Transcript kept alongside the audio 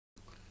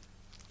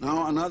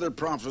Now, another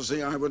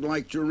prophecy I would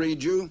like to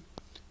read you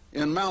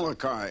in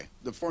Malachi,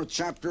 the 4th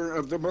chapter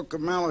of the book of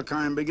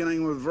Malachi,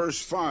 beginning with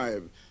verse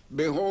 5.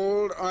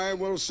 Behold, I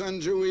will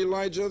send you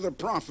Elijah the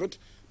prophet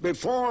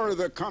before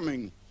the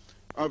coming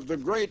of the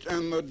great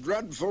and the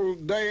dreadful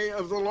day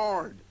of the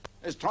Lord.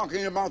 It's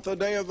talking about the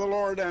day of the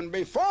Lord, and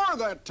before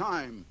that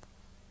time,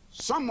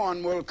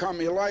 someone will come.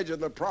 Elijah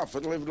the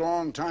prophet lived a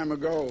long time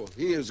ago.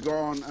 He is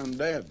gone and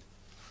dead.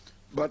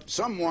 But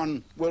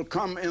someone will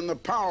come in the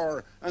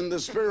power and the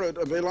spirit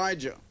of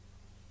Elijah.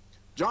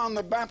 John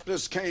the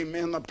Baptist came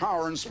in the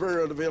power and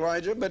spirit of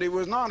Elijah, but he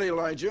was not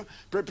Elijah,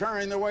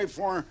 preparing the way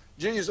for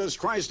Jesus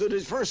Christ at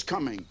his first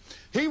coming.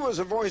 He was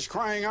a voice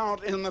crying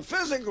out in the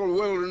physical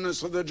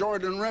wilderness of the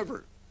Jordan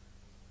River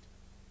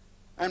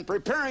and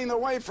preparing the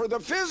way for the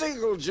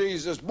physical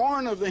Jesus,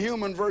 born of the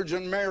human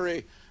Virgin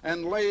Mary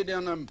and laid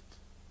in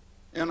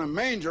a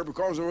manger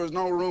because there was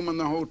no room in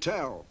the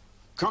hotel,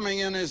 coming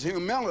in his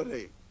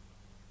humility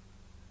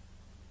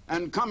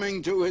and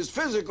coming to his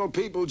physical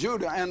people,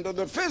 Judah, and to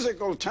the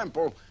physical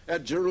temple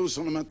at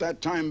Jerusalem at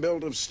that time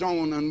built of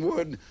stone and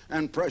wood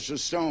and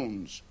precious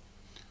stones.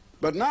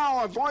 But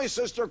now a voice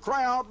is to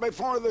cry out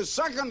before the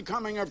second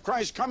coming of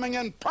Christ, coming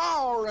in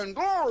power and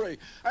glory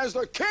as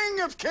the King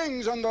of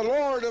kings and the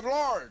Lord of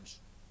lords,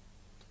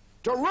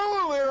 to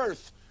rule the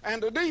earth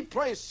and to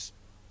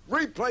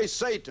replace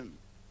Satan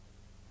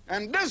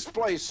and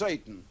displace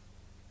Satan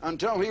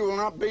until he will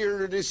not be here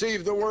to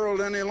deceive the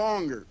world any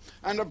longer,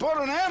 and to put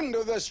an end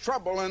to this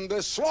trouble and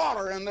this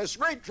slaughter and this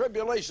great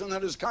tribulation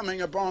that is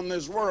coming upon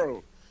this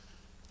world.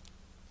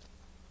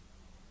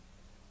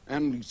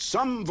 And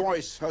some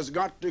voice has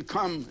got to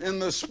come in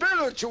the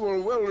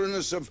spiritual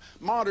wilderness of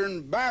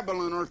modern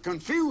Babylon or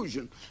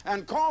confusion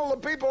and call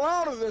the people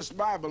out of this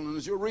Babylon,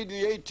 as you read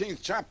in the 18th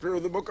chapter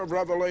of the book of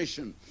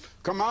Revelation.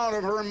 Come out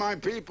of her, my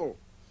people,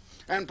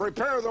 and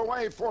prepare the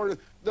way for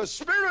the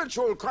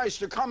spiritual Christ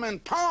to come in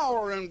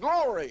power and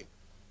glory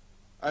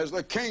as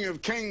the King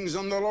of kings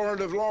and the Lord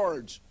of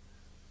lords,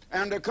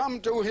 and to come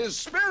to his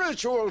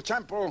spiritual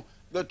temple,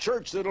 the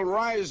church that will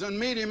rise and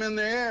meet him in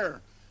the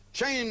air,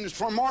 changed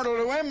from mortal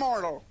to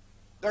immortal,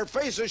 their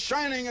faces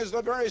shining as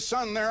the very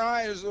sun, their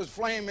eyes as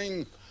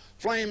flaming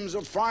flames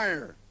of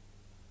fire.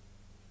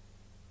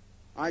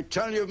 I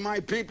tell you, my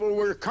people,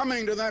 we're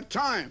coming to that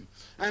time,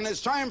 and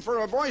it's time for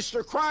a voice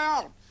to cry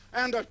out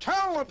and to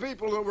tell the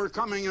people that we're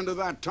coming into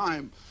that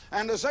time,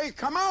 and to say,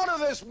 come out of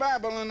this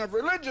Babylon of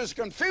religious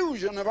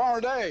confusion of our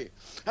day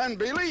and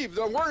believe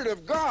the Word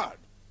of God.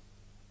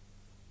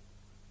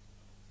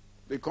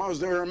 Because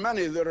there are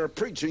many that are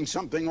preaching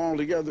something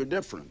altogether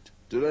different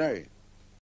today.